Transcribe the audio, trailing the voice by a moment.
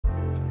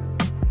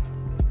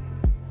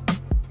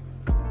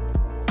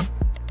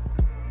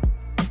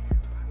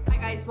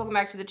welcome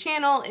back to the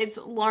channel. It's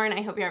Lauren.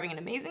 I hope you're having an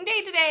amazing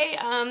day today.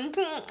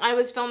 I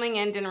was filming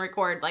and didn't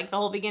record like the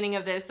whole beginning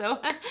of this, so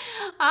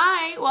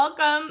hi,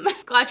 welcome.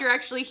 Glad you're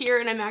actually here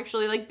and I'm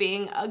actually like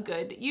being a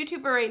good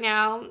YouTuber right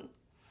now.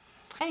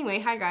 Anyway,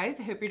 hi guys,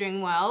 I hope you're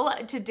doing well.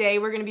 Today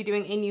we're gonna be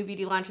doing a new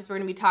beauty launches. We're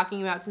gonna be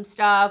talking about some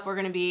stuff. We're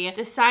gonna be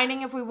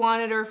deciding if we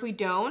want it or if we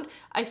don't.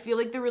 I feel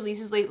like the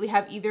releases lately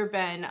have either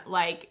been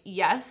like,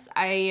 yes,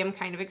 I am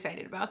kind of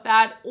excited about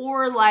that,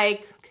 or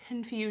like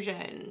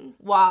confusion.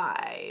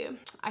 Why?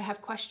 I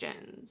have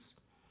questions.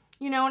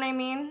 You know what I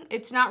mean?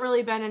 It's not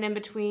really been an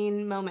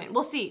in-between moment.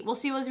 We'll see. We'll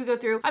see as we go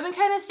through. I've been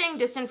kind of staying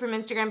distant from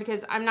Instagram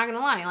because I'm not gonna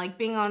lie, like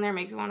being on there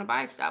makes me want to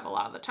buy stuff a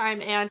lot of the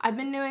time, and I've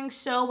been doing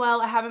so well.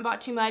 I haven't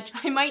bought too much.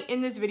 I might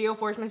in this video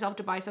force myself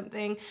to buy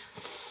something,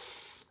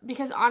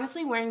 because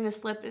honestly wearing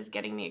this lip is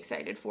getting me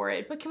excited for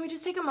it. But can we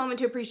just take a moment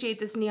to appreciate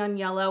this neon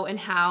yellow and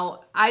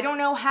how, I don't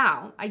know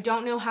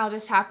how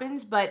this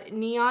happens, but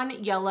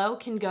neon yellow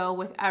can go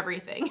with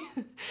everything.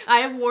 I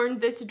have worn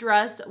this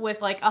dress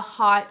with like a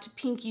hot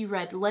pinky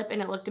red lip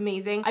and it looked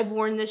amazing. I've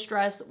worn this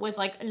dress with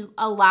like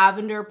a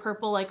lavender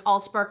purple like all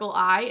sparkle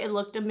eye. It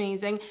looked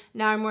amazing.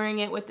 Now I'm wearing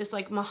it with this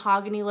like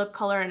mahogany lip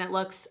color and it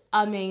looks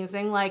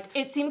amazing. Like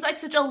it seems like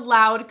such a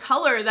loud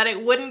color that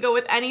it wouldn't go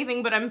with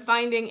anything, but I'm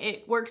finding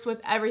it works with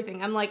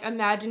everything. I'm like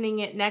imagining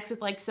it next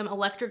with like some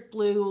electric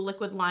blue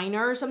liquid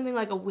liner or something,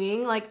 like a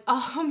wing. Like,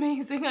 oh,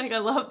 amazing. Like I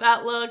love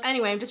that look.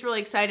 Anyway, I'm just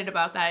really excited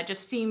about that. It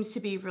just seems to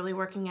be really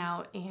working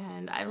out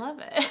and I love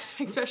it,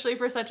 especially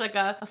for such like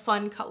a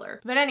fun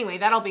color. But anyway,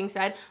 that all being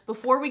said,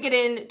 before we get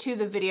into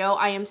the video,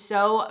 I am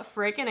so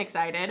freaking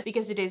excited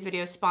because today's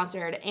video is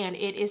sponsored, and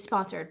it is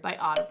sponsored by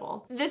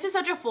Audible. This is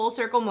such a full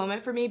circle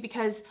moment for me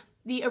because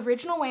the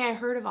original way I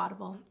heard of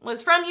Audible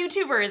was from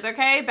YouTubers,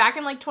 okay? Back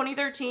in like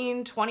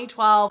 2013,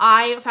 2012,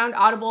 I found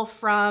Audible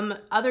from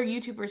other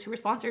YouTubers who were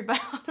sponsored by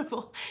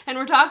Audible and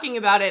we're talking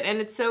about it, and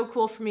it's so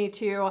cool for me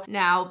to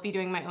now be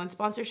doing my own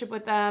sponsorship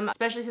with them,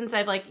 especially since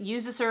I've like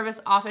used the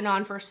service off and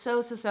on for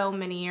so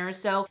many years.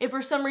 So if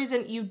for some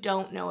reason you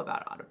don't know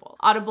about Audible,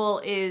 Audible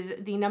is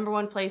the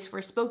 #1 place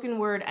for spoken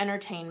word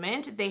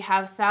entertainment. They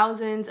have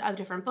thousands of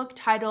different book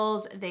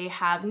titles, they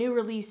have new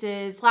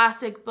releases,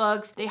 classic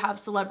books, they have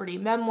celebrity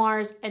memoirs,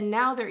 and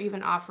now they're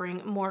even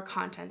offering more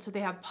content. So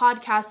they have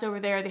podcasts over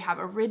there, they have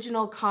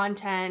original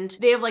content,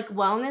 they have like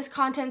wellness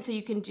content, so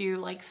you can do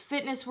like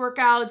fitness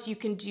workouts, you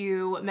can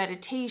do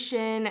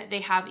meditation,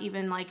 they have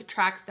even like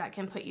tracks that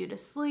can put you to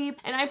sleep.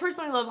 And I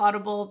personally love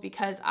Audible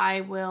because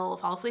I will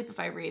fall asleep if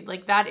I read.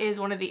 Like that is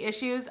one of the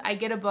issues. I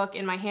get a book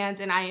in my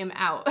hands and I am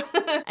out.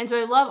 And so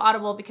I love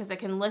Audible because I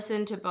can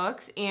listen to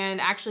books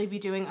and actually be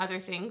doing other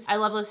things. I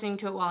love listening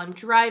to it while I'm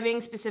driving.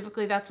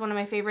 Specifically, that's one of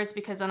my favorites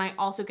because then I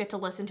also get to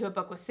listen to a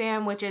book with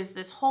Sam, which is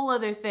this whole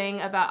other thing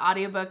about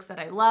audiobooks that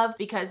I love,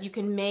 because you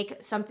can make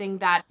something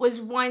that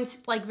was once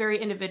like very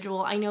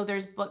individual. I know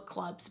there's book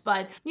clubs,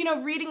 but you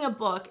know, reading a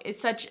book is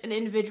such an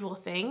individual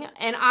thing,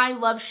 and I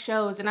love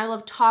shows and I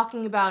love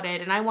talking about it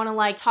and I want to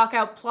like talk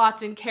out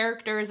plots and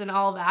characters and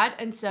all that.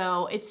 And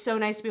so it's so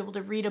nice to be able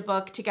to read a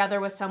book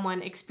together with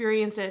someone,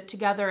 experience it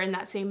together in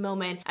that same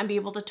moment, and be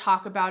able to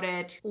talk about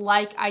it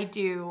like I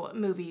do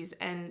movies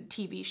and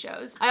TV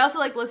shows. I also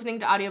like listening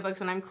to audiobooks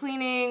when I'm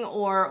cleaning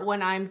or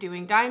when I'm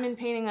doing diamond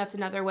painting. That's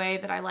another way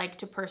that I like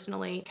to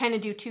personally kind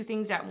of do two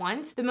things at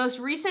once. The most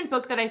recent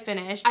book that I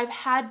finished, I've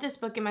had this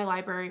book in my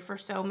library for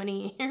so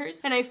many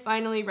years and I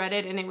finally read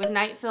it, and it was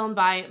Night Film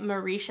by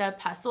Marisha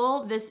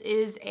Pessl. This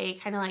is a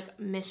kind of like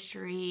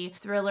mystery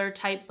thriller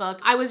type book.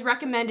 I was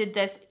recommended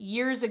this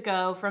years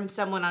ago from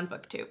someone on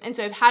BookTube, and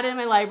so I've had it in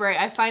my library.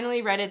 I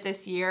finally read it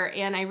this year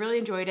and I really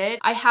enjoyed it.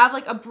 I have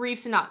like a brief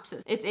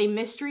synopsis. It's a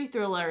mystery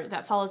thriller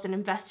that follows an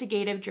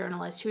investigative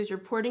journalist who is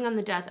reporting on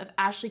the death of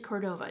Ashley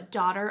Cordova,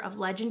 daughter of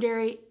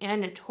legendary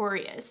and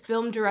notorious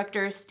film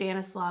director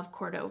Stanislav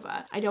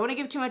Cordova. I don't want to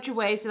give too much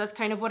away, so that's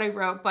kind of what I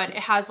wrote, but it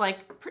has like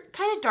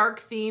kind of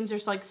dark themes.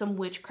 There's like some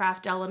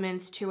witchcraft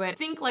elements to it.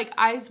 Think like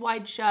Eyes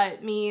Wide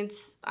Shut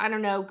meets, I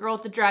don't know, Girl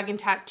with the Dragon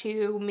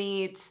Tattoo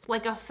meets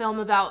like a film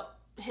about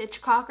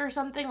Hitchcock or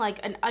something, like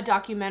a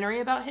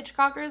documentary about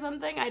Hitchcock or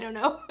something. I don't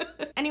know.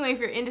 Anyway, if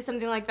you're into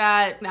something like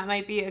that, that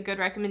might be a good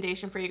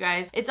recommendation for you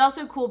guys. It's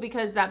also cool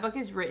because that book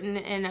is written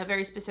in a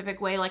very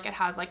specific way. Like it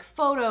has like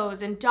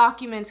photos and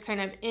documents kind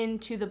of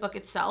into the book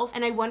itself.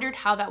 And I wondered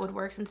how that would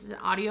work since it's an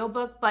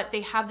audiobook, but they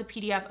have the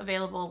PDF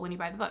available when you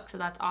buy the book. So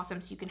that's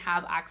awesome. So you can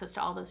have access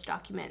to all those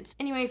documents.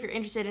 Anyway, if you're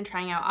interested in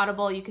trying out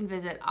Audible, you can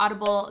visit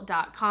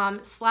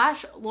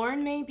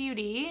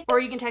audible.com/LaurenMayBeauty, or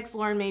you can text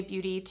Lauren May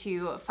Beauty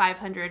to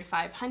 500.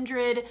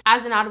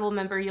 As an Audible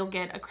member, you'll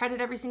get a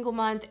credit every single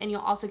month, and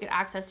you'll also get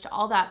access to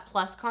all that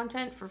plus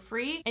content for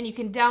free, and you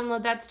can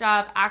download that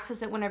stuff,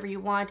 access it whenever you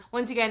want.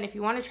 Once again, if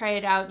you want to try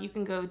it out, you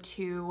can go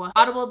to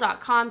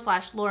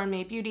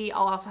audible.com/LaurenMayBeauty.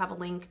 I'll also have a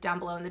link down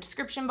below in the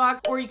description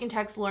box, or you can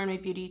text Lauren May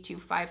Beauty to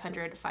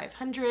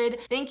 500.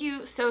 Thank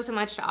you so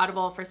much to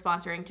Audible for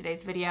sponsoring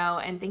today's video,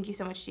 and thank you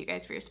so much to you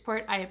guys for your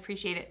support. I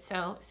appreciate it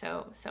so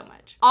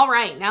much. All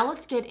right, now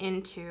let's get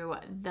into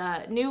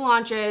the new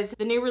launches,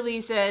 the new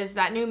releases,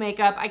 that new makeup,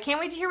 makeup. I can't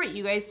wait to hear what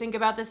you guys think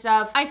about this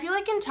stuff. I feel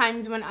like in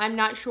times when I'm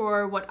not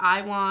sure what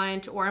I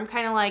want, or I'm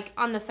kind of like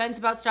on the fence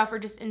about stuff, or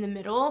just in the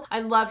middle, I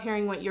love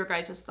hearing what your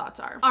guys' thoughts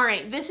are. All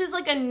right, this is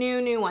like a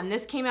new one.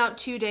 This came out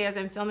today as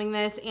I'm filming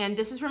this, and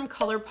this is from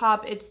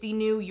ColourPop. It's the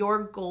new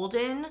Your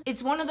Golden.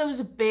 It's one of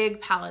those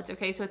big palettes,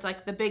 okay? So it's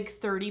like the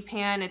big 30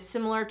 pan. It's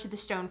similar to the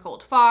Stone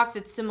Cold Fox.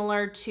 It's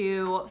similar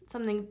to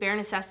something Bare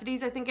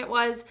Necessities, I think it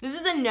was. This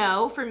is a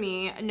no for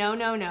me. No.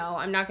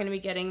 I'm not gonna be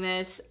getting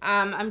this.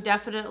 I'm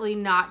definitely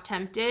not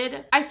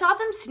tempted. I saw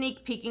them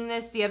sneak peeking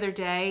this the other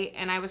day,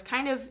 and I was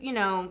kind of, you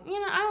know,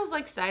 I was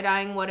like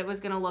side-eyeing what it was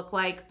gonna look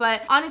like.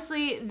 But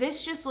honestly,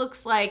 this just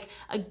looks like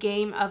a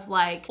game of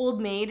like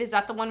Old Maid. Is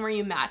that the one where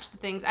you match the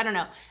things? I don't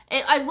know.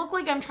 I look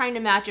like I'm trying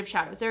to match up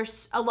shadows.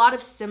 There's a lot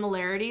of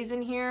similarities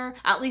in here,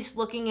 at least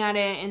looking at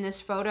it in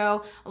this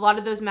photo. A lot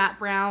of those matte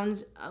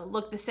browns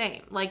look the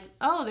same. Like,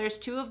 oh, there's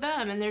two of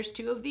them, and there's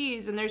two of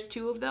these, and there's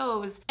two of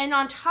those. And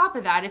on top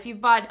of that, if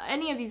you've bought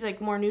any of these like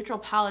more neutral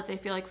palettes, I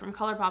feel like from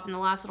ColourPop in the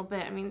last little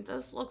bit, I mean,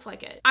 this looks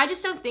like it. I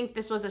just don't think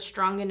this was a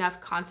strong enough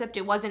concept.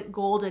 It wasn't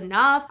gold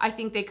enough. I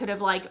think they could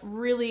have like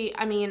really,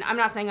 I mean, I'm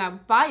not saying I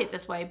would buy it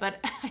this way, but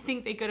I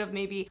think they could have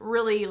maybe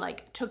really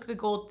like took the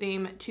gold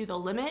theme to the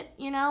limit,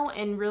 you know,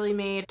 and really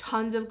made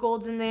tons of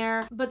golds in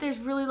there. But there's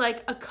really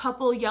like a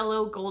couple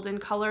yellow golden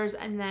colors,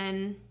 and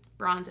then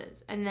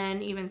bronzes, and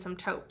then even some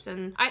taupes,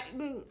 and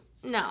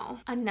no,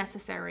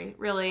 unnecessary,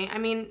 really. I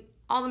mean,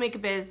 all the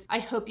makeup is, I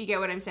hope you get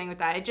what I'm saying with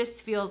that. It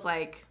just feels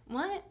like,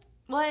 what?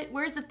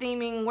 Where's the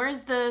theming?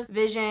 Where's the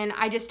vision?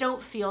 I just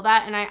don't feel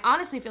that, and I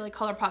honestly feel like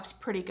ColourPop's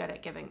pretty good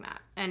at giving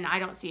that, and I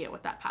don't see it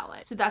with that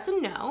palette. So that's a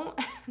no.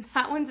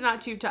 That one's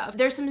not too tough.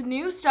 There's some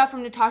new stuff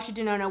from Natasha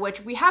Denona,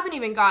 which we haven't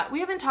even got. We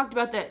haven't talked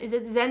about is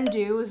it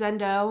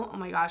Zendo? Oh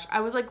my gosh.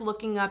 I was like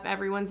looking up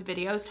everyone's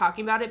videos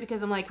talking about it,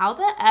 because I'm like, how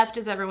the F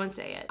does everyone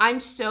say it? I'm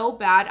so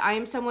bad. I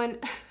am someone...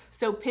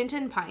 So Pint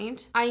and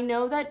Pint. I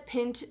know that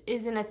Pint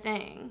isn't a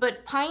thing,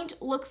 but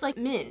Pint looks like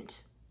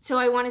mint. So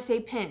I want to say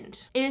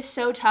Pint. It is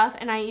so tough,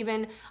 and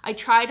I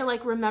try to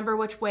like remember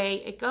which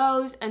way it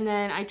goes, and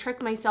then I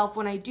trick myself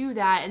when I do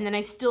that, and then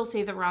I still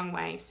say the wrong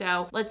way.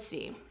 So let's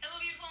see. Hello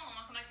beautiful, and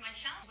welcome back to my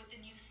channel with the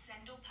new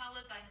Zendo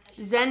palette by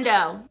Natasha.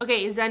 Zendo.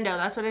 Okay, Zendo.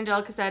 That's what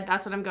Angelica said.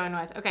 That's what I'm going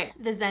with. Okay,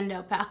 the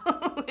Zendo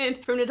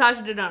palette from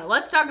Natasha Denona.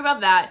 Let's talk about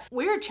that.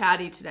 We're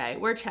chatty today.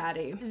 We're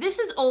chatty. This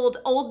is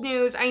old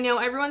news. I know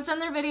everyone's done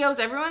their videos.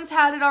 Everyone's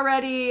had it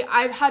already.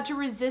 I've had to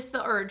resist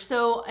the urge.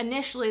 So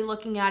initially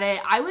looking at it,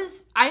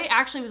 I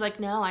actually was like,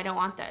 no, I don't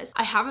want this.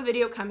 I have a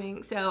video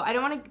coming, so I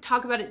don't want to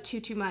talk about it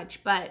too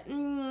much, but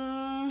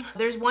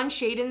there's one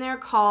shade in there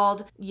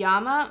called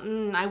Yama.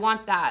 I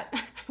want that.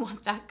 I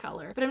want that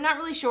color, but I'm not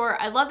really sure.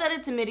 I love that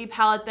it's a midi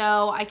palette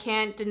though. I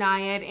can't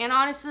deny it. And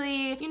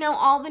honestly, you know,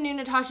 all the new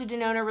Natasha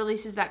Denona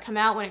releases that come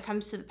out when it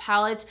comes to the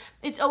palettes,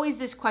 it's always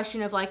this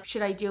question of like,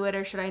 should I do it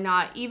or should I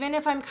not? Even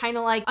if I'm kind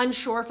of like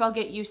unsure if I'll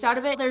get use out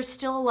of it, there's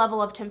still a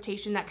level of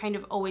temptation that kind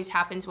of always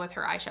happens with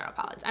her eyeshadow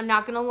palettes. I'm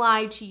not gonna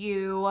lie to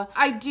you.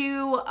 I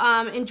do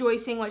enjoy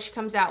seeing what she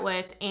comes out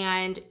with,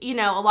 and you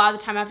know, a lot of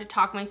the time I have to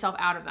talk myself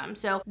out of them.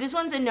 So this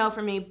one's a no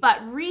for me. But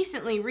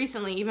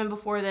recently, even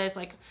before this,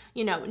 like,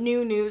 you know,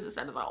 new news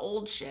instead of the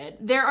old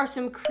shit, there are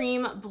some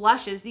cream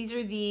blushes. These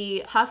are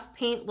the Puff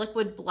Paint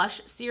Liquid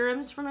Blush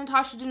Serums from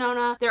Natasha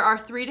Denona. There are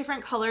 3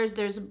 different colors.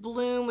 There's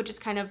Bloom, which is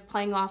kind of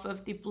playing off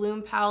of the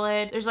Bloom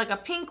palette. There's like a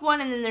pink one,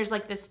 and then there's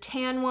like this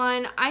tan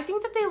one. I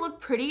think that they look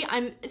pretty.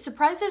 I'm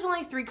surprised there's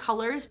only 3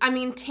 colors. I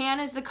mean, tan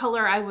is the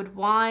color I would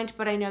want,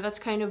 but I know that's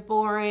kind of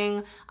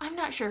boring. I'm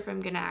not sure if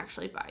I'm gonna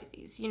actually buy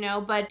these, you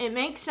know, but it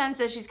makes sense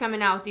that she's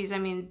coming out with these. I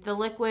mean, the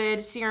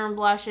liquid serum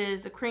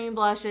blushes, the cream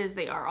blushes,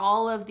 they are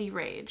all of the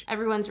rage.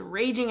 Everyone's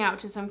raging out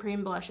to some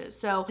cream blushes.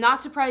 So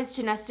not surprised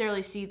to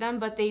necessarily see them,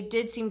 but they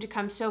did seem to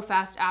come so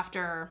fast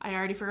after, I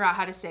already forgot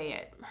how to say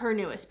it, her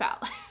newest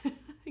palette.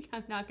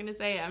 I'm not gonna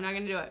say it. I'm not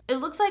gonna do it. It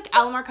looks like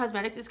Alamar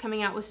Cosmetics is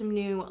coming out with some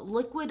new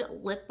liquid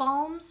lip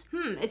balms.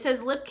 It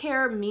says lip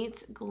care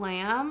meets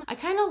glam. I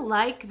kind of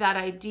like that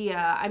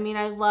idea. I mean,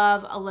 I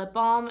love a lip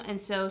balm,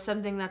 and so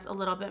something that's a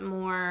little bit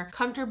more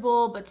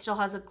comfortable but still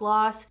has a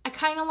gloss. I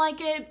kind of like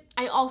it.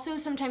 I also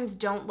sometimes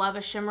don't love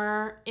a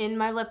shimmer in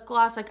my lip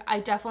gloss. Like, I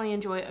definitely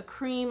enjoy a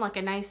cream, like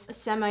a nice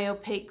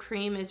semi-opaque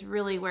cream is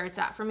really where it's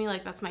at for me.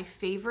 Like, that's my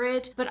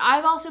favorite. But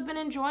I've also been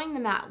enjoying the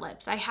matte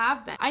lips. I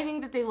have been. I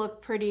think that they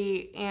look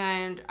pretty,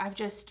 and I've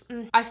just,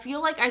 I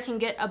feel like I can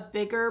get a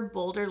bigger,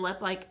 bolder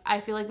lip. Like,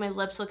 I feel like my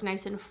lips look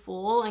nice and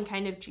full and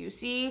kind of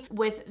juicy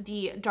with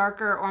the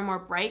darker or more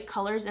bright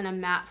colors in a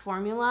matte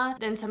formula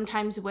than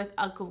sometimes with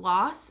a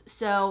gloss.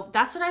 So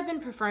that's what I've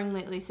been preferring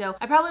lately. So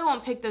I probably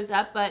won't pick those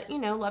up, but you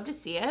know, love to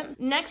see it.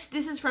 Next,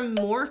 this is from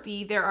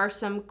Morphe. There are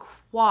some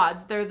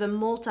quads. They're the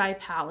multi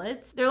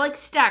palettes. They're like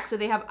stacked, so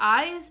they have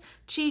eyes,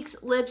 cheeks,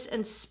 lips,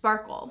 and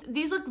sparkle.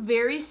 These look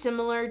very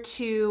similar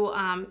to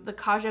the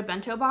Kaja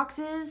bento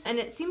boxes, and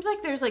it seems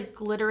like there's like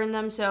glitter in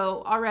them.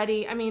 So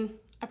already, I mean,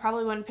 I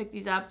probably wouldn't pick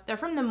these up. They're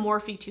from the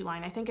Morphe 2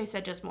 line. I think I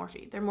said just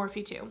Morphe. They're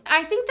Morphe 2.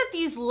 I think that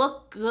these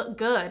look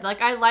good.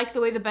 Like, I like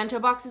the way the bento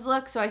boxes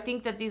look, so I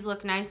think that these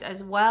look nice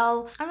as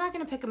well. I'm not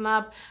gonna pick them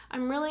up.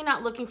 I'm really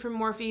not looking for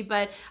Morphe,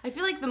 but I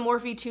feel like the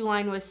Morphe 2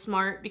 line was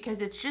smart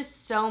because it's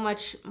just so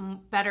much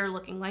better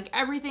looking. Like,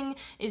 everything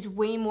is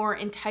way more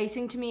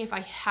enticing to me, if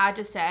I had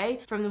to say,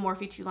 from the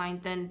Morphe 2 line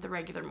than the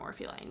regular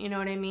Morphe line. You know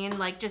what I mean?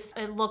 Like, just,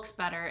 it looks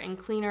better and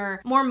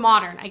cleaner, more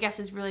modern, I guess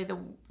is really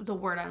the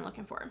word I'm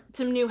looking for.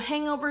 Some new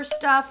hangover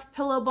stuff,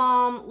 pillow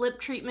balm, lip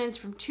treatments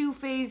from Too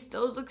Faced.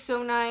 Those look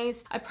so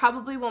nice. I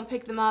probably won't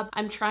pick them up.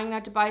 I'm trying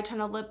not to buy a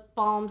ton of lip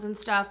balms and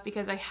stuff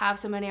because I have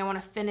so many. I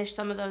want to finish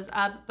some of those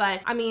up,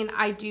 but I mean,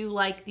 I do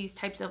like these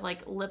types of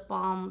like lip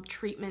balm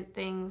treatment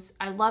things.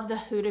 I love the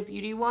Huda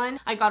Beauty one.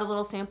 I got a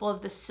little sample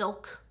of the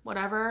silk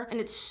whatever,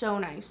 and it's so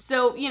nice.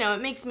 So, you know,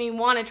 it makes me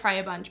want to try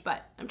a bunch,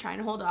 but I'm trying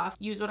to hold off,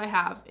 use what I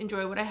have,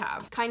 enjoy what I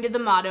have. Kind of the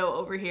motto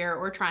over here,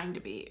 or trying to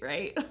be,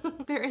 right?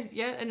 There is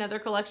yet another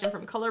collection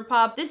from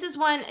ColourPop. This is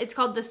one, it's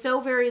called the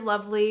So Very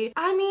Lovely.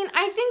 I mean,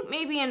 I think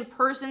maybe in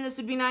person this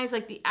would be nice,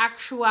 like the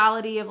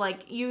actuality of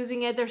like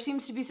using it. There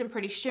seems to be some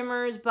pretty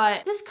shimmers,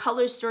 but this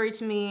color story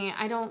to me,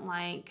 I don't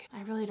like.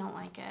 I really don't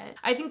like it.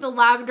 I think the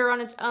lavender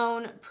on its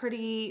own,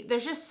 pretty,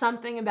 there's just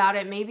something about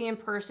it. Maybe in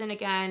person,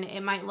 again,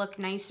 it might look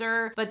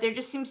nicer, but there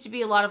just seems to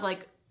be a lot of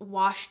like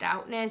washed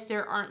outness.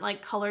 There aren't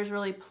like colors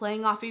really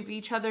playing off of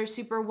each other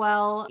super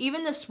well.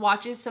 Even the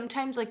swatches,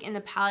 sometimes like in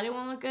the palette it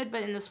won't look good,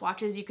 but in the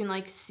swatches you can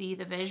like see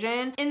the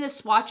vision. In the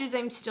swatches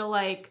I'm still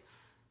like,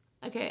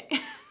 okay,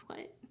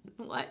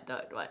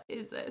 what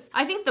is this?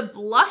 I think the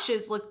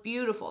blushes look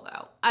beautiful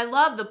though. I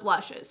love the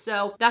blushes,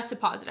 so that's a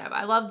positive.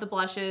 I love the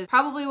blushes.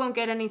 Probably won't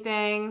get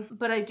anything,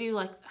 but I do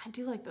like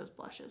those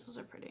blushes. Those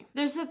are pretty.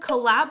 There's a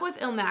collab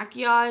with Il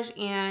Makiage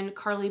and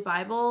Carly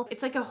Bible.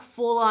 It's like a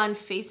full-on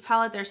face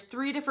palette. There's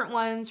 3 different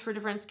ones for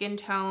different skin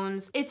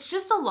tones. It's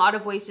just a lot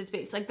of wasted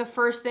space. Like, the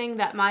first thing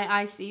that my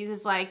eye sees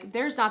is like,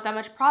 there's not that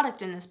much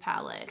product in this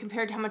palette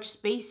compared to how much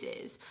space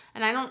is.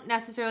 And I don't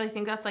necessarily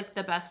think that's like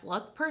the best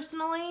look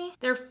personally.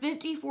 They're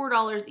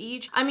 $54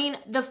 each. I mean,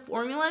 the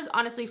formulas,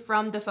 honestly,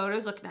 from the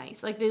photos look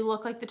nice. Like, they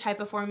look like the type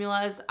of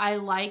formulas I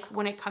like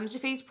when it comes to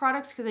face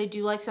products, because I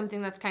do like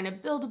something that's kind of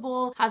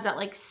buildable, has that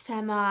like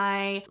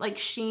semi like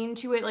sheen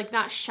to it, like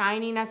not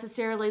shiny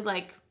necessarily.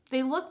 Like,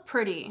 they look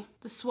pretty.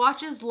 The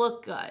swatches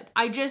look good.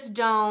 I just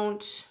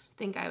don't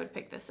think I would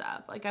pick this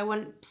up. Like, I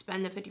wouldn't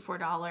spend the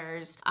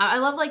 $54. I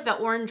love like the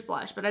orange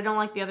blush, but I don't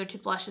like the other 2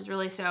 blushes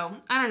really, so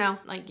I don't know,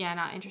 like, yeah,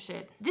 not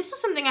interested. This was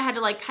something I had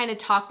to like kind of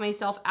talk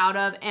myself out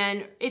of,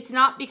 and it's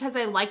not because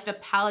I like the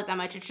palette that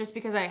much, it's just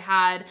because I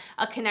had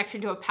a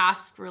connection to a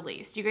past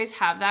release. Do you guys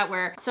have that,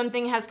 where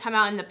something has come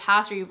out in the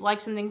past, or you've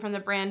liked something from the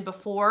brand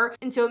before,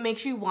 and so it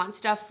makes you want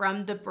stuff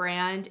from the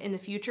brand in the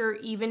future,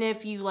 even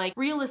if you like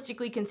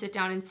realistically can sit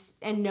down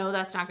and know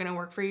that's not gonna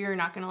work for you, you're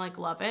not gonna like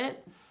love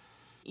it?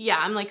 Yeah,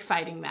 I'm like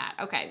fighting that.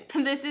 Okay,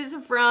 this is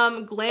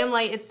from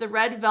Glamlight. It's the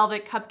Red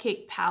Velvet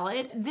Cupcake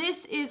palette.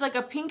 This is like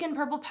a pink and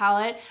purple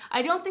palette.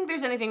 I don't think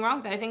there's anything wrong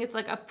with it. I think it's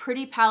like a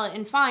pretty palette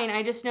and fine.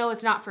 I just know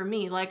it's not for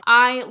me. Like,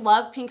 I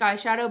love pink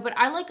eyeshadow, but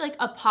I like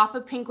a pop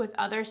of pink with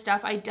other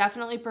stuff. I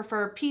definitely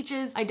prefer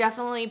peaches. I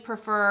definitely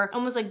prefer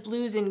almost like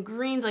blues and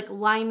greens, like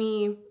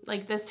limey,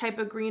 like this type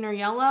of green or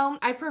yellow.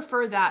 I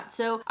prefer that.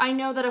 So I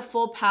know that a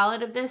full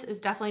palette of this is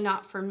definitely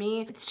not for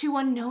me. It's too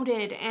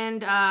unnoted,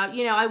 and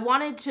you know, I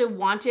wanted to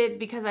want it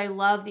because I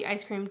love the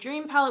Ice Cream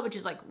Dream palette, which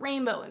is like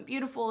rainbow and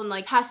beautiful and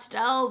like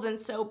pastels and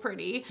so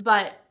pretty,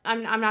 but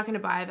I'm not gonna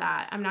buy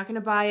that. I'm not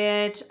gonna buy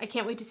it. I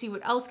can't wait to see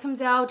what else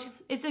comes out.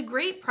 It's a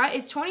great price.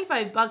 It's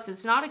 25 bucks.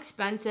 It's not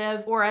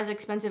expensive, or as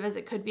expensive as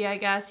it could be, I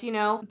guess, you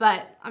know,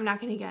 but I'm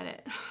not gonna get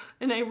it.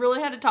 And I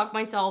really had to talk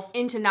myself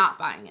into not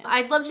buying it.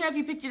 I'd love to know if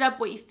you picked it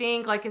up, what you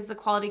think. Like, is the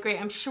quality great?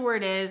 I'm sure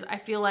it is. I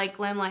feel like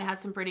Glamlight has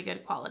some pretty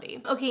good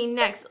quality. Okay,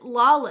 next,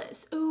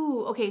 Lawless.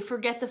 Ooh, okay,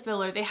 forget the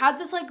filler. They had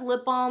this like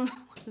lip balm.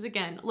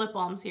 Again, lip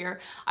balms here.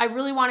 I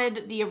really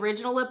wanted the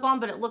original lip balm,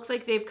 but it looks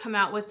like they've come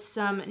out with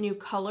some new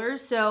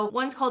colors. So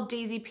one's called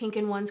Daisy Pink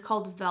and one's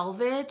called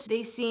Velvet.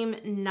 They seem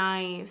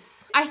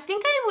nice. I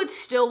think I would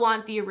still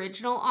want the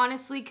original,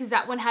 honestly, because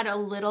that one had a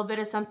little bit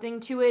of something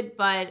to it,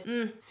 but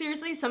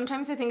seriously,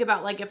 sometimes I think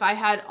about like, if I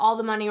had all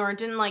the money or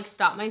didn't like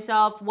stop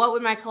myself, what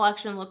would my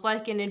collection look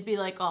like? And it'd be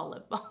like all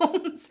lip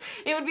balms.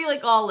 It would be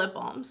like all lip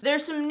balms.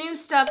 There's some new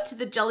stuff to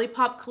the Jelly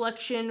Pop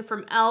collection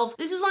from e.l.f.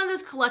 This is one of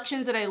those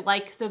collections that I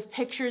like the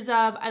pictures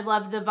of, I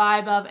love the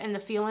vibe of, and the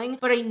feeling,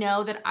 but I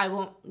know that I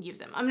won't use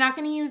them. I'm not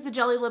gonna use the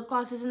jelly lip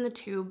glosses in the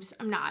tubes.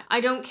 I'm not.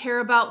 I don't care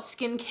about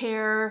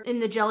skincare in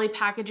the jelly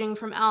packaging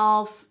from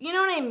e.l.f. You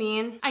know what I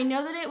mean? I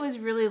know that it was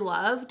really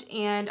loved,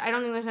 and I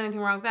don't think there's anything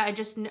wrong with that. I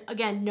just,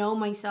 again, know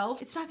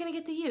myself. It's not gonna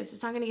get the use.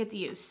 It's not gonna get the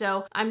use.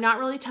 So I'm not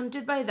really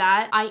tempted by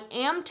that. I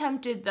am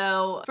tempted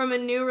though from a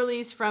new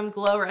release from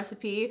Glow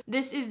Recipe.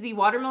 This is the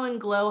Watermelon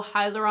Glow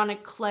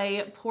Hyaluronic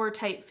Clay Pore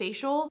Tight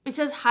Facial. It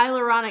says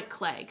hyaluronic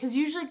clay, because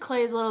usually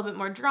clay is a little bit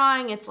more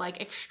drying. It's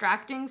like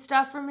extracting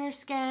stuff from your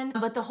skin,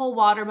 but the whole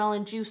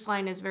watermelon juice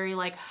line is very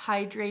like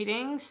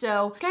hydrating.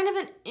 So kind of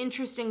an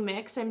interesting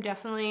mix. I'm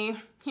definitely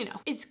you know,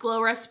 it's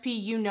Glow Recipe,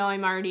 you know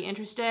I'm already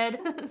interested.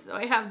 So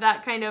I have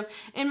that kind of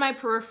in my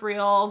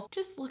peripheral,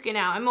 just looking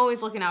out. I'm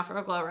always looking out for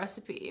a Glow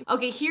Recipe.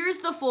 Okay, here's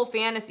the full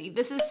fantasy.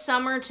 This is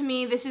summer to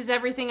me. This is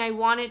everything I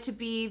want it to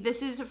be.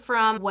 This is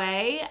from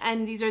Way,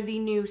 and these are the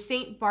new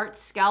St.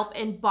 Bart's Scalp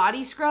and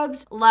Body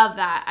Scrubs. Love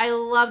that. I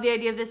love the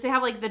idea of this. They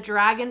have like the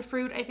dragon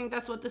fruit. I think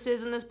that's what this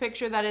is in this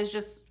picture. That is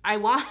just, I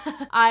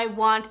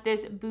want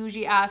this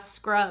bougie ass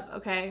scrub,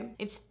 okay?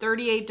 It's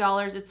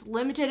 $38. It's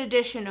limited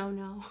edition. Oh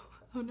no.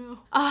 Oh no.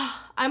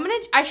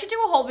 I should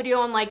do a whole video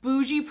on like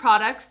bougie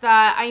products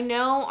that I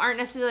know aren't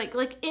necessarily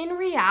like in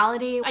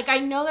reality, like I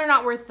know they're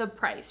not worth the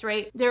price,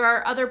 right? There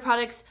are other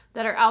products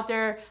that are out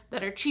there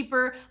that are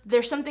cheaper.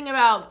 There's something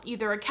about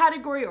either a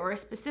category or a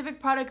specific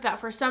product that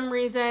for some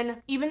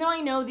reason, even though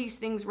I know these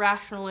things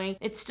rationally,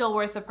 it's still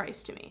worth the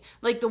price to me.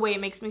 Like the way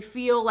it makes me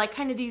feel, like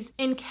kind of these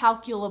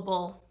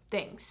incalculable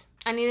things.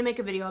 I need to make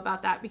a video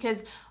about that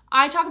because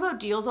I talk about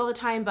deals all the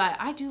time, but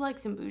I do like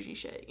some bougie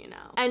shit, you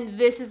know? And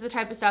this is the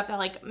type of stuff that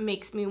like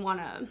makes me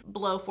wanna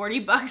blow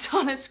 40 bucks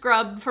on a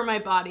scrub for my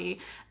body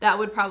that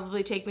would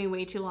probably take me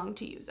way too long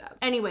to use up.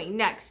 Anyway,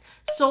 next,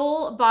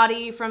 Soul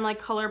Body from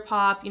like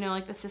ColourPop, you know,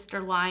 like the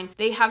sister line.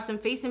 They have some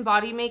face and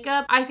body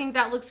makeup. I think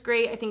that looks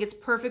great. I think it's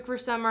perfect for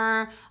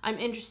summer. I'm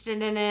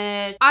interested in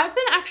it. I've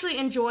been actually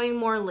enjoying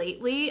more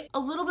lately, a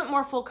little bit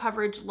more full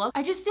coverage look.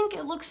 I just think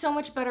it looks so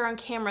much better on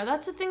camera.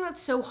 That's the thing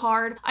that's so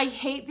hard. I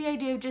hate the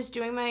idea of just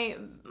doing my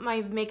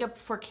makeup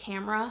for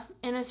camera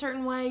in a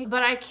certain way,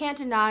 but I can't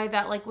deny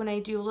that like when I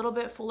do a little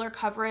bit fuller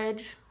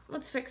coverage,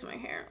 let's fix my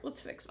hair.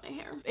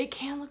 It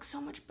can look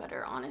so much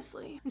better,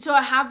 honestly. And so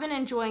I have been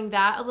enjoying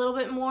that a little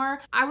bit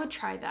more. I would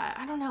try that.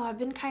 I don't know. I've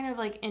been kind of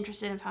like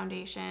interested in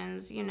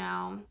foundations, you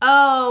know.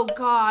 Oh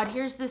God,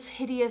 here's this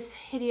hideous,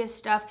 hideous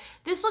stuff.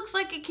 This looks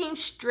like it came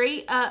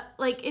straight up.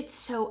 Like it's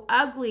so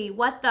ugly.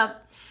 What the,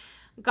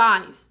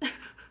 guys.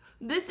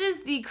 This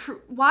is the,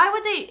 why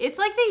would they, it's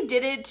like they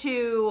did it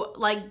to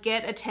like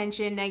get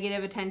attention,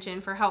 negative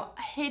attention for how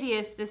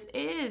hideous this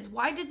is.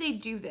 Why did they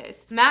do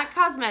this? MAC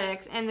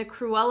Cosmetics and the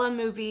Cruella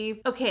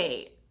movie.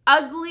 Okay,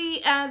 ugly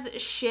as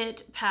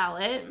shit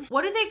palette.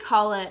 What do they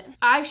call it?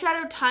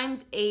 Eyeshadow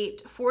times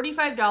 8,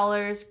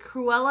 $45.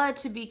 Cruella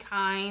to be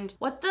kind.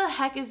 What the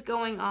heck is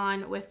going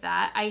on with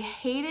that? I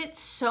hate it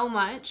so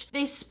much.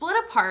 They split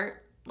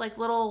apart like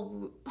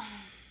little...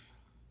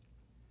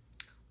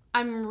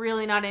 I'm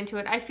really not into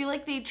it. I feel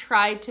like they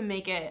tried to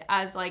make it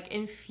as like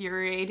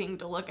infuriating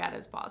to look at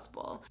as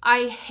possible.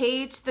 I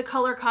hate the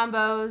color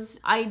combos.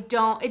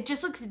 It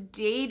just looks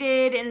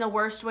dated in the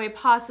worst way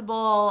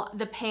possible.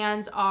 The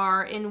pans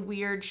are in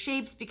weird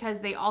shapes because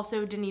they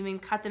also didn't even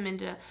cut them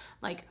into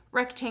like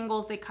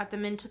rectangles. They cut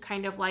them into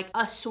kind of like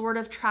a sort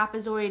of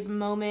trapezoid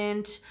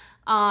moment.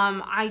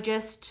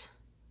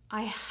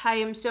 I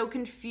am so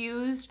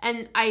confused,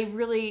 and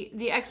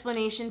the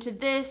explanation to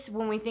this,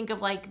 when we think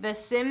of like the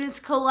Sims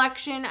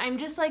collection, I'm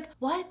just like,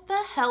 what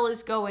the hell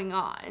is going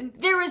on?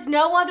 There is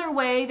no other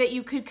way that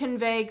you could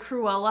convey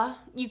Cruella.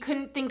 You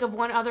couldn't think of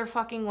one other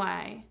fucking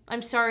way.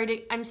 I'm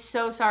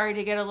so sorry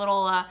to get a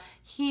little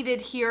heated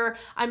here.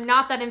 I'm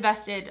not that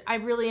invested. I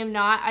really am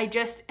not. I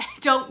just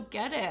don't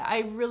get it.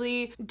 I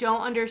really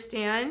don't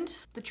understand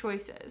the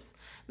choices.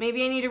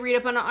 Maybe I need to read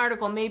up on an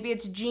article. Maybe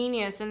it's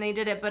genius and they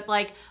did it, but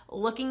like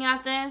looking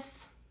at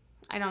this,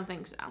 I don't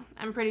think so.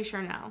 I'm pretty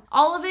sure no.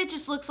 All of it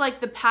just looks like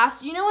the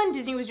past, you know when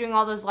Disney was doing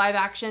all those live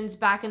actions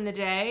back in the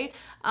day?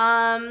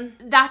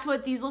 That's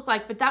what these look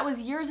like, but that was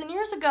years and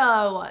years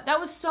ago. That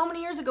was so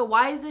many years ago.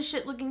 Why is this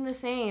shit looking the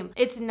same?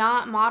 It's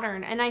not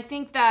modern. And I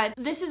think that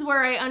this is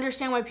where I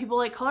understand why people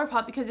like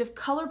ColourPop, because if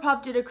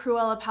ColourPop did a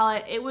Cruella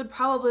palette, it would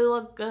probably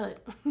look good,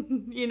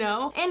 you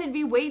know? And it'd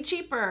be way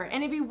cheaper,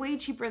 and it'd be way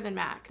cheaper than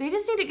MAC. They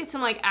just need to get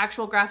some like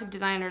actual graphic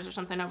designers or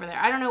something over there.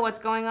 I don't know what's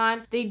going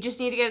on. They just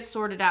need to get it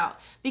sorted out,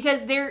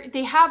 because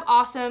they have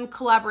awesome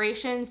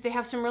collaborations. They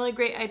have some really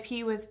great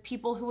IP with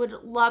people who would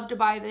love to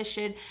buy this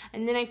shit,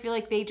 and then I feel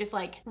like they just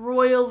like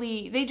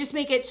they just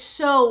make it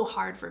so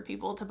hard for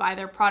people to buy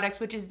their products,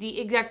 which is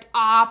the exact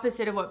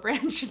opposite of what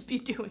brands should be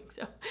doing.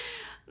 So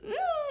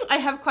I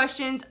have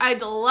questions.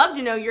 I'd love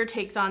to know your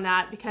takes on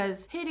that,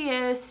 because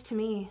hideous to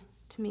me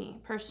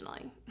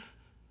personally.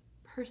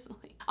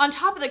 On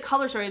top of the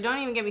color story, don't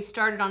even get me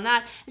started on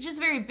that. It's just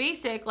very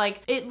basic.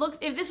 Like, it looks,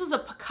 if this was a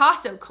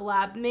Picasso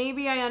collab,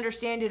 maybe I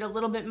understand it a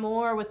little bit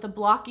more with the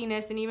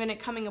blockiness and even it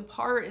coming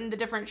apart in the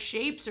different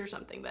shapes or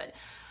something, but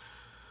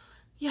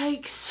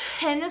yikes.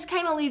 And this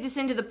kind of leads us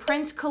into the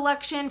Prince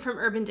collection from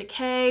Urban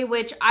Decay,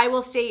 which I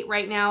will state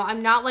right now,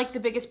 I'm not like the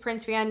biggest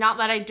Prince fan, not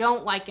that I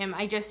don't like him.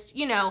 I just,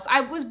 you know, I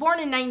was born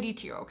in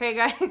 92, okay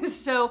guys?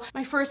 So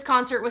my first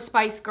concert was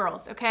Spice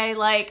Girls, okay?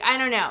 Like, I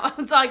don't know,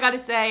 that's all I gotta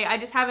say. I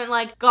just haven't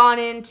like gone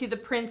into the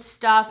Prince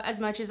stuff as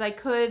much as I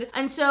could.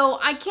 And so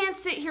I can't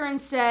sit here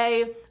and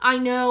say, I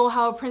know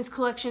how a Prince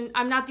collection,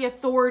 I'm not the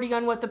authority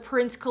on what the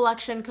Prince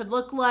collection could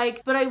look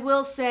like, but I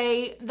will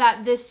say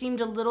that this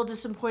seemed a little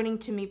disappointing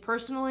to me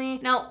personally. personally.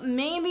 Now,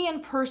 maybe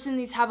in person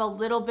these have a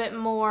little bit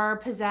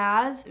more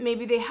pizzazz.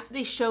 Maybe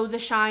they show the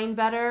shine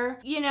better,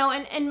 you know,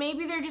 and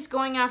maybe they're just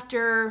going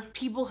after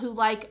people who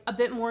like a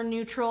bit more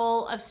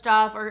neutral of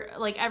stuff or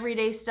like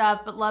everyday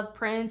stuff but love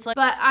prints. Like,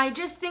 but I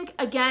just think,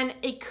 again,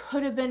 it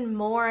could have been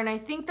more, and I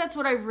think that's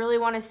what I really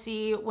want to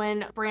see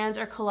when brands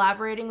are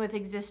collaborating with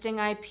existing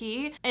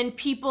IP and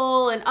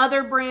people and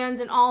other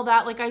brands and all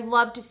that. Like, I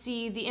love to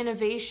see the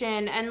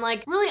innovation and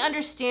like really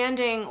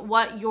understanding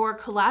what you're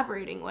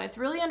collaborating with,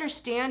 really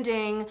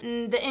understanding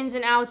the ins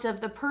and outs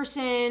of the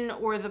person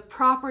or the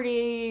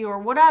property or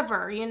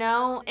whatever, you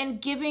know,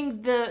 and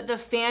giving the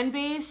fan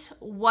base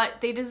what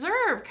they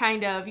deserve,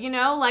 kind of, you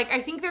know. Like,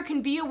 I think there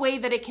can be a way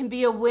that it can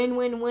be a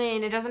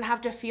win-win-win. It doesn't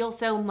have to feel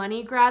so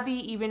money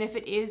grabby, even if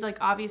it is like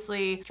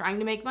obviously trying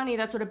to make money.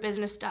 That's what a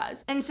business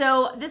does. And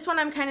so this one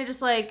I'm kind of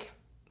just like,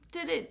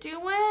 did it do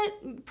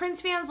it?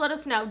 Prince fans, let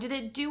us know. Did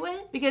it do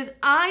it? Because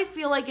I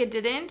feel like it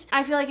didn't.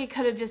 I feel like it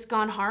could have just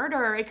gone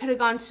harder. It could have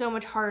gone so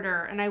much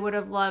harder, and I would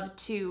have loved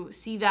to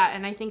see that,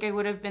 and I think I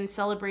would have been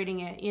celebrating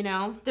it, you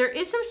know? There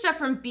is some stuff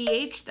from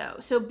BH though.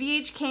 So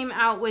BH came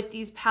out with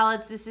these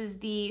palettes. This is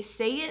the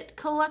Say It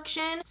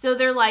collection. So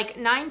they're like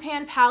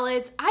 9-pan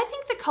palettes. I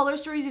think the color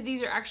stories of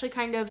these are actually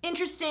kind of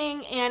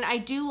interesting, and I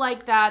do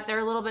like that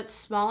they're a little bit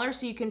smaller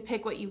so you can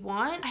pick what you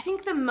want. I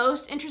think the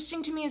most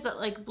interesting to me is that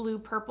like blue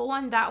purple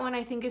one. That one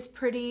I think is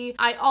pretty.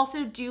 I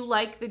also do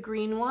like the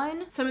green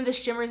one. Some of the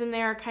shimmers in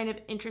there are kind of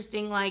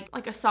interesting, like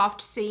a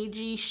soft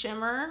sagey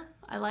shimmer.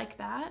 I like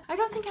that. I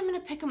don't think I'm gonna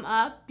pick them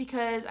up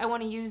because I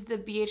want to use the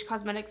BH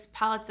Cosmetics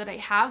palettes that I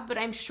have, but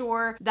I'm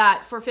sure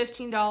that for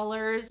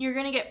 $15, you're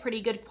gonna get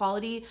pretty good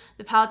quality.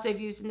 The palettes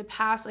I've used in the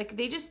past, like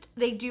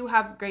they do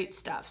have great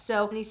stuff.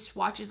 So these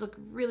swatches look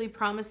really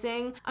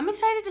promising. I'm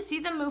excited to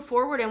see them move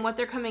forward and what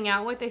they're coming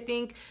out with. I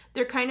think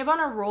they're kind of on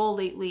a roll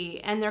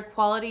lately, and their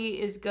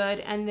quality is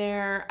good, and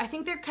I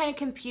think they're kind of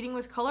competing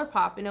with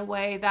ColourPop in a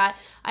way that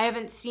I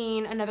haven't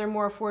seen another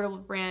more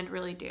affordable brand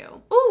really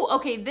do. Ooh,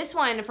 okay, this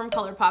one from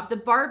ColourPop,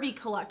 the Barbie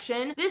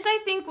collection. This I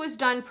think was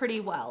done pretty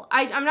well.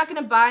 I'm not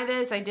gonna buy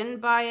this. I didn't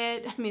buy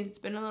it. I mean, it's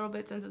been a little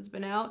bit since it's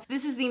been out.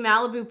 This is the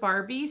Malibu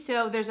Barbie.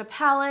 So there's a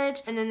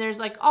palette, and then there's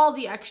like all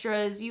the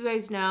extras, you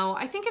guys know.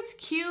 I think it's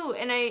cute,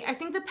 and I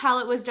think the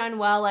palette was done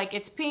well. Like,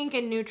 it's pink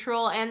and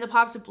neutral, and the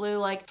pops of blue,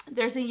 like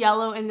there's a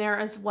yellow in there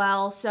as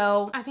well.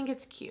 So I think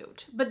it's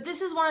cute. But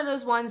this is one of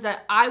those ones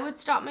that I would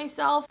stop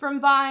myself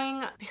from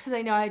buying because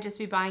I know I'd just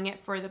be buying it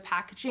for the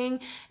packaging.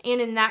 And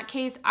in that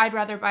case, I'd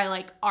rather buy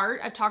like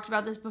art. I've talked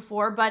about this before,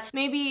 but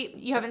maybe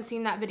you haven't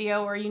seen that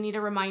video or you need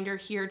a reminder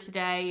here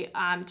today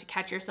to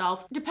catch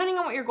yourself. Depending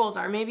on what your goals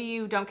are, maybe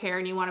you don't care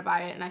and you want to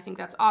buy it, and I think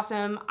that's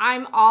awesome.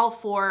 I'm all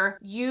for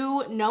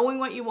you knowing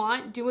what you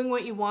want, doing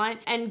what you want,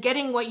 and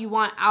getting what you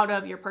want out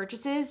of your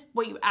purchases,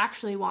 what you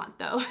actually want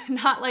though,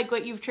 not like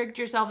what you've tricked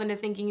yourself into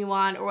thinking you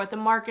want or what the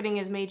marketing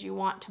has made you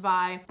want to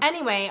buy.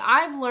 Anyway,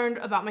 I've learned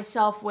about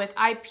myself with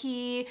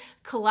IP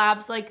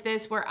collabs like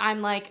this where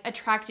I'm like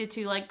attracted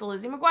to like the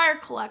Lizzie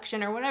McGuire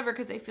collection or whatever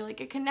because I feel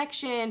like a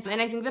connection,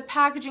 and I think the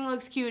packaging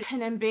looks cute,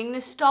 and I'm being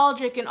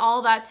nostalgic and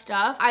all that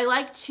stuff. I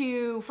like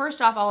to,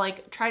 first off, I'll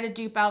like try to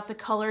dupe out the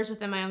colors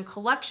within my own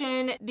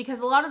collection because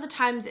a lot of the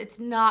times it's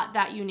not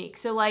that unique.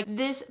 So like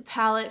this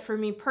palette for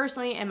me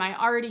personally and my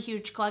already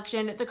huge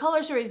collection, the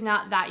color story is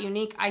not that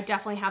unique. I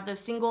definitely have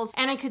those singles,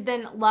 and I could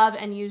then love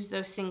and use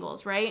those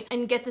singles, right?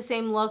 And get the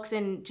same looks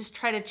and just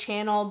try to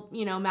channel,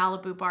 you know,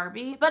 Malibu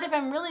Barbie. But if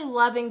I'm really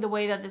loving the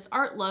way that this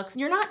art looks,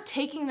 you're not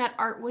taking that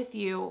art with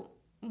you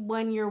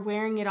when you're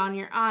wearing it on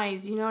your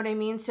eyes, you know what I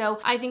mean? So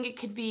I think it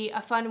could be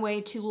a fun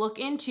way to look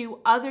into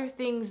other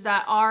things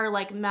that are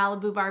like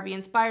Malibu Barbie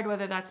inspired,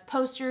 whether that's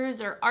posters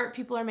or art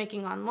people are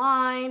making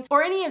online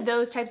or any of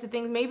those types of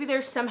things. Maybe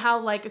there's somehow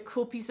like a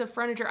cool piece of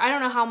furniture. I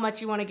don't know how much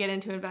you want to get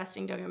into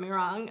investing, don't get me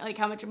wrong, like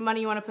how much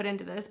money you want to put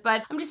into this,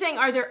 but I'm just saying,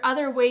 are there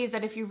other ways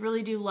that if you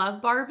really do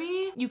love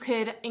Barbie, you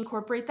could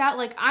incorporate that?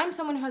 Like, I'm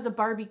someone who has a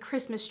Barbie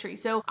Christmas tree,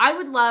 so I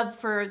would love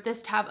for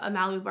this to have a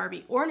Malibu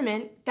Barbie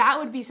ornament. That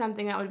would be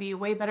something that would be a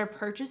way better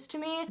purchase to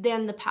me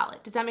than the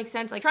palette. Does that make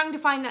sense? Like, trying to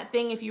find that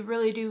thing, if you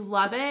really do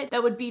love it,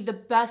 that would be the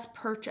best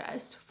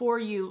purchase for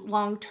you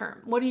long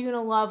term. What are you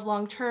gonna love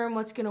long term?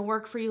 What's gonna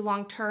work for you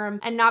long term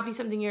and not be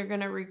something you're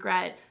gonna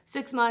regret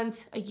 6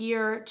 months, a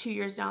year, 2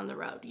 years down the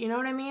road. You know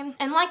what I mean?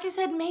 And like I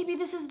said, maybe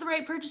this is the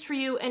right purchase for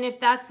you. And if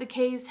that's the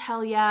case,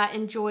 hell yeah,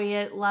 enjoy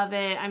it, love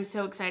it. I'm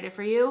so excited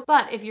for you.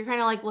 But if you're kind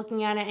of like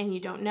looking at it and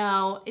you don't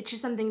know, it's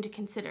just something to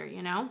consider,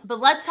 you know? But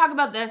let's talk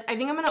about this. I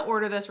think I'm gonna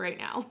order this right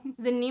now.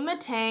 The Nima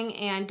Tang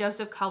and Dose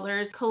of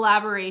Colors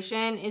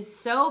collaboration is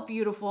so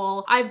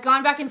beautiful. I've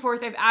gone back and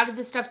forth. I've added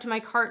this stuff to my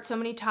cart so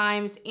many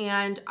times,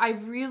 and I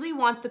really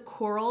want the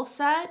coral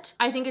set.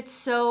 I think it's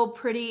so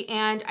pretty,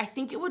 and I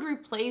think it would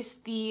replace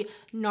the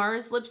the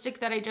NARS lipstick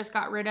that I just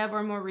got rid of,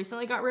 or more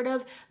recently got rid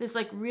of. This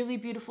like really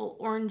beautiful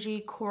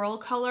orangey coral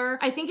color.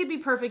 I think it'd be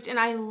perfect, and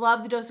I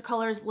love the Dose of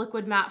Colors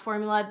liquid matte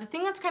formula. The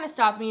thing that's kind of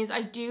stopped me is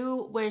I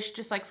do wish,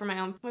 just like for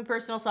my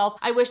personal self,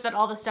 I wish that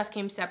all the stuff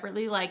came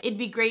separately. Like, it'd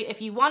be great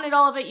if you wanted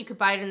all of it, you could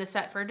buy it in the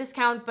set for a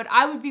discount, but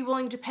I would be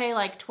willing to pay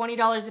like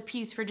 $20 a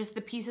piece for just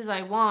the pieces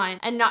I want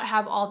and not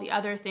have all the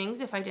other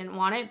things if I didn't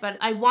want it. But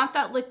I want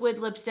that liquid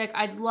lipstick.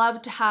 I'd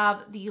love to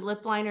have the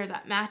lip liner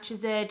that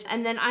matches it.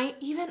 And then I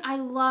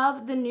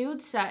love the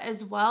nude set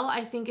as well.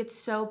 I think it's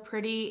so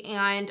pretty,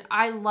 and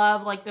I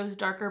love like those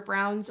darker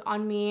browns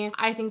on me.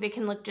 I think they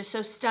can look just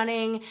so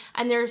stunning,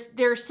 and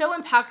they're so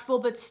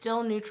impactful but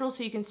still neutral,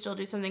 so you can still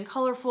do something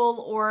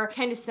colorful or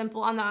kind of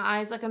simple on the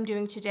eyes like I'm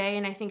doing today,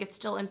 and I think it's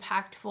still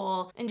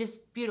impactful and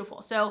just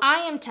beautiful. So I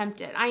am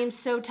tempted. I am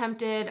so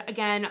tempted.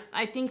 Again,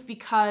 I think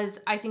because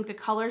I think the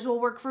colors will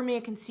work for me.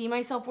 I can see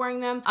myself wearing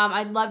them.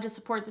 I'd love to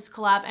support this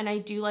collab, and I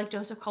do like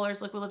Dose of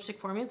Colors liquid lipstick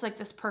for me. It's like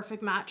this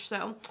perfect match.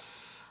 So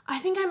I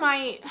think I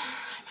might buy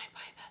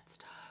that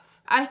stuff.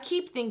 I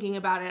keep thinking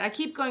about it. I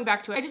keep going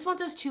back to it. I just want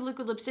those 2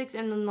 liquid lipsticks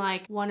and then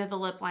like one of the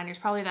lip liners,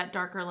 probably that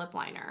darker lip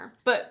liner.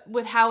 But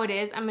with how it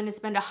is, I'm gonna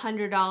spend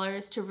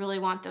 $100 to really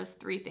want those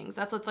 3 things.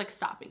 That's what's like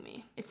stopping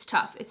me. It's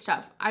tough. It's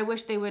tough. I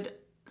wish they would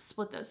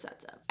split those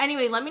sets up.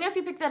 Anyway, let me know if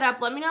you picked that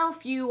up. Let me know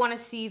if you want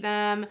to see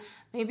them.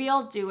 Maybe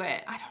I'll do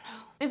it. I don't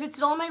know. If it's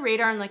still on my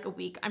radar in like a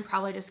week, I'm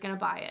probably just gonna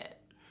buy it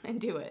and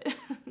do it.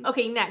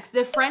 Okay, next,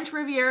 the French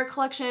Riviera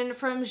collection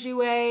from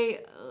Jouer.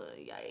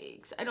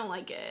 Yikes, I don't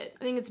like it.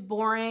 I think it's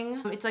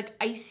boring. It's like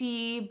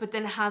icy, but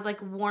then it has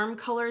like warm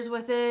colors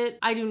with it.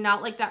 I do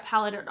not like that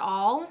palette at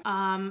all.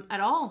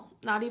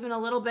 Not even a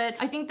little bit.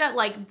 I think that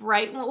like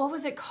bright, what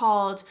was it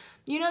called?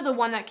 You know, the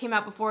one that came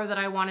out before that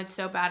I wanted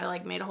so bad, I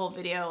like made a whole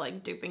video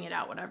like duping it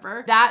out,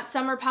 whatever. That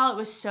summer palette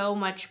was so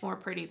much more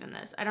pretty than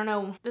this. I don't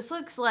know. This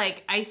looks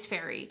like Ice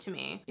Fairy to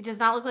me. It does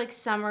not look like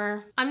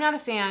summer. I'm not a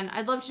fan.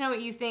 I'd love to know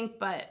what you think,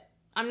 but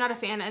I'm not a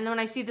fan. And then when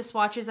I see the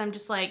swatches, I'm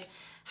just like,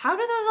 how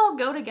do those all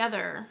go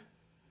together?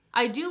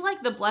 I do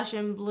like the Blush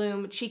and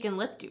Bloom cheek and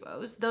lip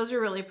duos. Those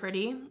are really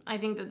pretty. I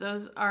think that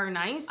those are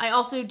nice. I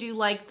also do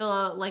like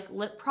the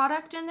lip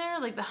product in there,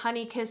 like the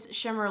Honey Kiss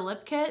Shimmer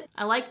Lip Kit.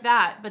 I like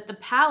that, but the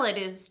palette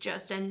is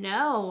just a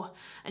no,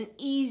 an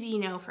easy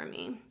no for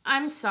me.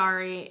 I'm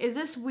sorry, is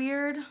this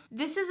weird?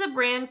 This is a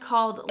brand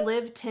called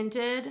Live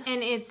Tinted,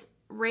 and it's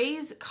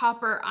Raise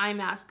Copper eye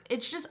mask.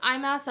 It's just eye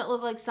masks that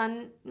look like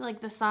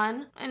the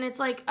sun, and it's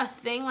like a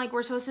thing, like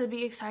we're supposed to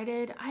be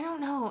excited. I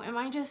don't know, am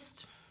I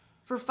just...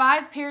 For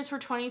 5 pairs for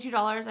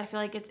 $22, I feel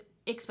like it's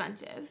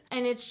expensive.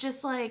 And it's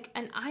just like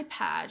an eye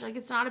patch. Like,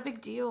 it's not a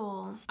big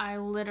deal. I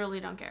literally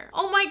don't care.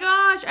 Oh my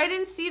gosh, I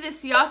didn't see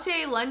this.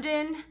 Ciate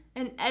London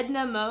and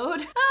Edna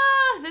Mode.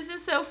 Ah, this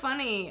is so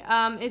funny.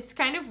 It's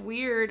kind of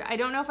weird. I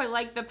don't know if I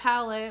like the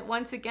palette.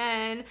 Once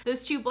again,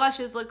 those 2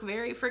 blushes look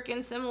very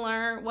freaking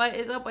similar. What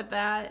is up with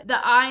that?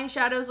 The eye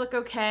shadows look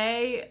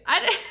okay.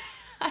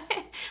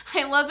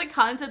 I love the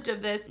concept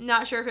of this.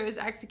 Not sure if it was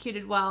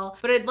executed well,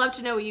 but I'd love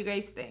to know what you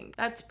guys think.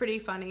 That's pretty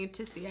funny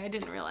to see. I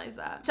didn't realize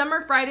that.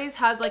 Summer Fridays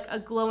has like a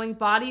glowing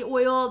body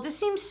oil. This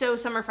seems so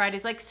Summer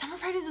Fridays. Like, Summer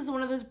Fridays is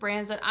one of those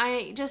brands that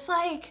I just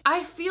like,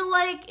 I feel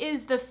like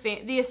is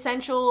the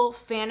essential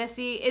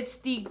fantasy. It's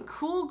the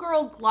cool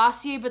girl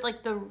Glossier, but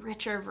like the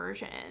richer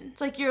version. It's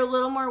like you're a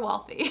little more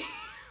wealthy.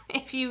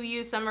 If you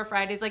use Summer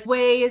Fridays, like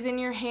Way is in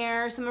your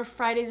hair, Summer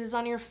Fridays is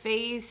on your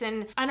face,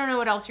 and I don't know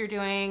what else you're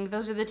doing.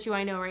 Those are the 2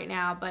 I know right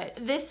now, but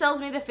this sells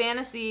me the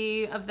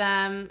fantasy of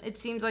them. It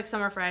seems like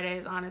Summer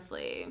Fridays,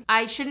 honestly.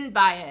 I shouldn't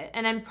buy it,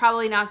 and I'm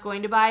probably not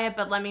going to buy it,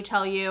 but let me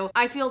tell you,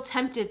 I feel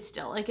tempted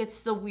still. Like,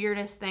 it's the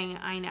weirdest thing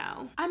I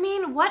know. I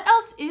mean, what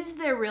else is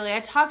there really?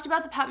 I talked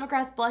about the Pat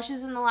McGrath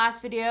blushes in the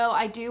last video.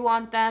 I do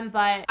want them,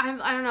 but I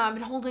don't know, I've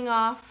been holding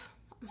off.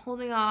 I'm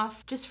holding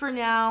off just for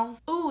now.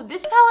 Ooh,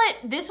 this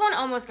palette, this one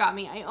almost got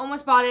me. I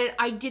almost bought it.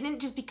 I didn't,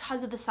 just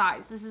because of the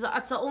size.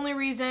 That's the only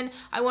reason.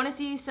 I want to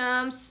see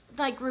some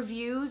like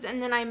reviews,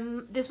 and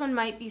then this one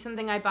might be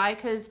something I buy,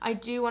 because I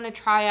do want to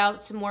try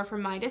out some more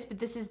from Midas. But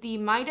this is the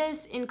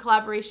Midas in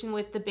collaboration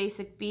with the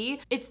Basic Bee.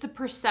 It's the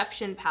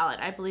Perception palette,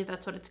 I believe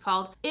that's what it's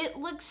called. It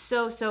looks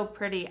so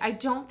pretty. I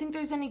don't think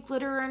there's any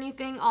glitter or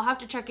anything. I'll have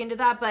to check into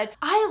that, but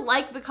I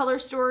like the color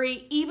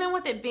story, even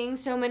with it being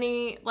so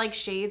many like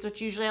shades, which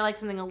usually I like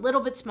something a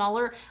little bit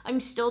smaller. I'm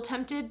still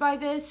tempted by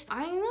this.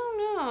 I don't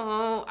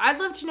know. I'd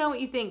love to know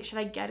what you think. Should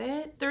I get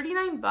it?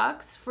 39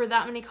 bucks for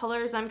that many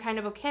colors. I'm kind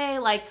of okay.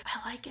 Like,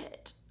 I like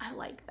it. I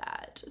like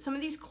that. Some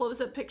of these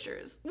close-up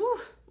pictures, woo,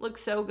 look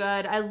so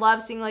good. I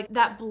love seeing like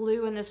that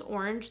blue and this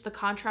orange. The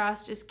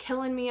contrast is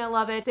killing me. I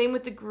love it. Same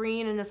with the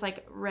green and this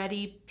like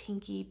reddy,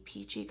 pinky,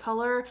 peachy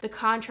color. The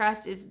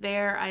contrast is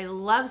there. I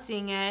love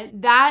seeing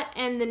it. That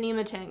and the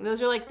Nema Ting.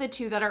 Those are like the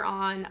 2 that are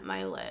on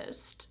my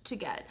list to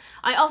get.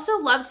 I also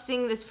loved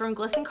seeing this from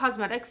Glisten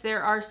Cosmetics.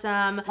 There are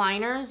some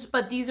liners,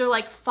 but these are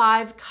like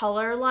 5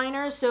 color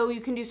liners, so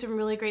you can do some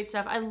really great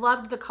stuff. I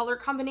loved the color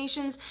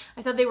combinations.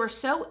 I thought they were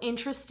so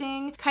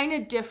interesting, kind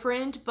of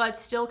different, but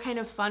still kind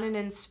of fun and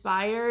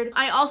inspired. inspired.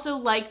 I also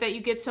like that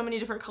you get so many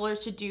different colors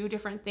to do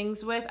different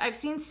things with. I've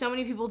seen so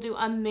many people do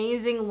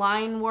amazing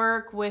line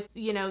work with,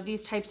 you know,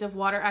 these types of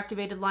water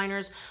activated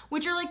liners,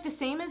 which are like the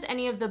same as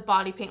any of the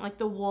body paint, like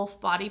the Wolf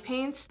body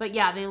paints. But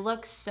yeah, they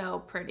look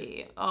so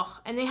pretty. Oh,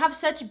 and they have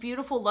such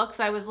beautiful looks.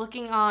 I was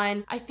looking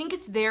on, I think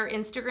it's their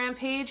Instagram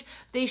page.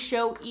 They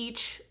show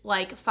each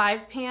like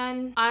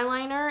 5-pan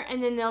eyeliner,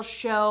 and then they'll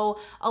show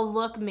a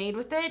look made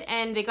with it,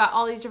 and they got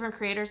all these different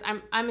creators.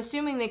 I'm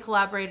assuming they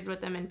collaborated with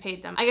them and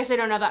paid them. I guess I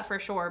don't know that for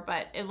sure,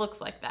 but it looks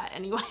like that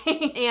anyway.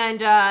 And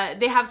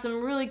they have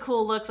some really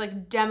cool looks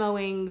like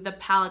demoing the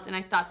palettes, and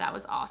I thought that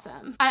was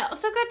awesome. I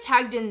also got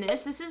tagged in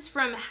this. This is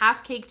from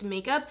Half Caked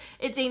Makeup.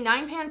 It's a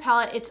 9-pan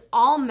palette. It's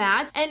all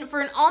matte, and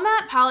for an all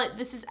matte palette,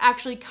 this is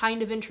actually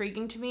kind of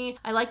intriguing to me.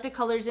 I like the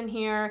colors in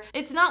here.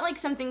 It's not like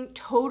something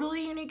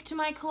totally unique to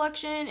my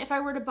collection if I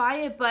were to buy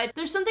it, but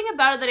there's something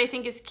about it that I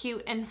think is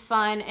cute and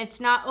fun. It's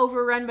not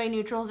overrun by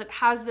neutrals. It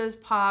has those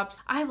pops.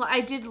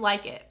 I did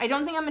like it. I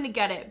don't think I'm gonna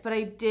get it, but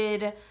I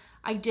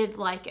did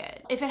like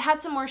it. If it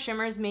had some more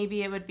shimmers,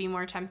 maybe it would be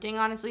more tempting,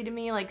 honestly, to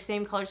me. Like,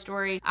 same color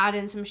story, add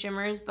in some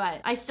shimmers,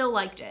 but I still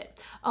liked it.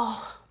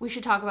 Oh, we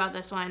should talk about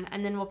this one,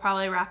 and then we'll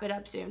probably wrap it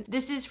up soon.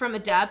 This is from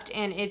Adept,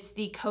 and it's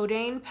the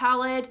Codain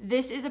palette.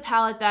 This is a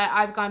palette that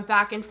I've gone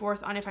back and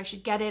forth on if I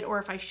should get it or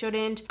if I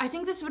shouldn't. I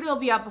think this video will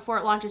be out before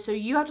it launches, so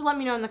you have to let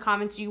me know in the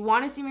comments. Do you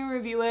want to see me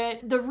review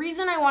it? The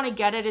reason I want to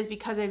get it is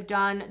because I've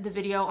done the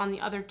video on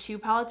the other 2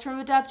 palettes from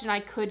Adept, and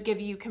I could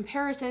give you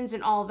comparisons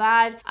and all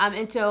that,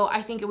 and so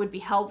I think it would be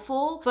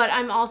helpful. But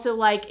I'm also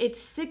like, it's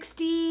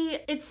 60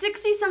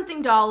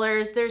 something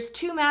dollars. There's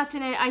 2 mattes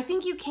in it. I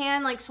think you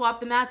can like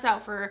swap the mattes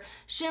out for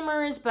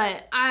shimmers,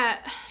 but I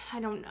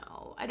don't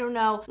know. I don't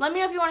know. Let me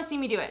know if you want to see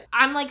me do it.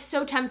 I'm like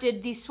so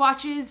tempted. These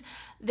swatches,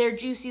 they're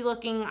juicy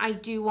looking. I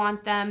do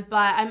want them,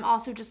 but I'm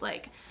also just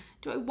like,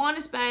 do I want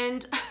to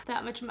spend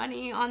that much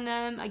money on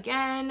them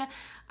again?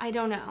 I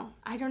don't know.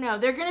 I don't know.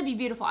 They're gonna be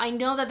beautiful. I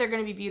know that they're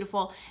gonna be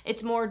beautiful.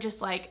 It's more just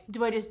like,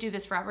 do I just do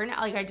this forever now?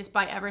 Like, I just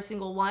buy every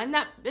single one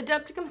that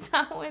Adept comes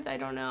out with? I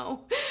don't know.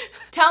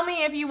 Tell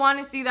me if you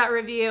want to see that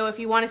review, if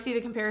you want to see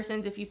the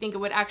comparisons, if you think it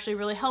would actually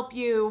really help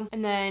you.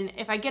 And then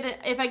if I get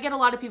a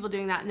lot of people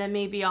doing that, then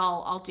maybe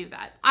I'll do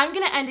that. I'm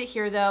gonna end it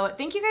here though.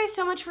 Thank you guys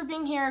so much for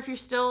being here. If you're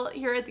still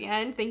here at the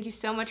end, thank you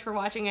so much for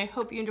watching. I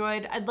hope you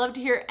enjoyed. I'd love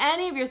to hear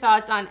any of your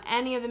thoughts on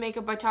any of the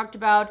makeup I talked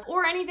about,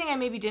 or anything I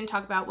maybe didn't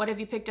talk about. What have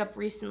you picked up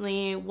recently?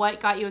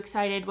 What got you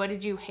excited? What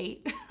did you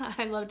hate?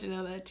 I'd love to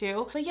know that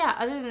too. But yeah,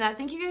 other than that,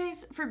 thank you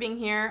guys for being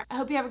here. I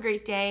hope you have a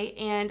great day,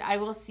 and I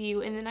will see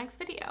you in the next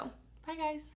video. Bye guys.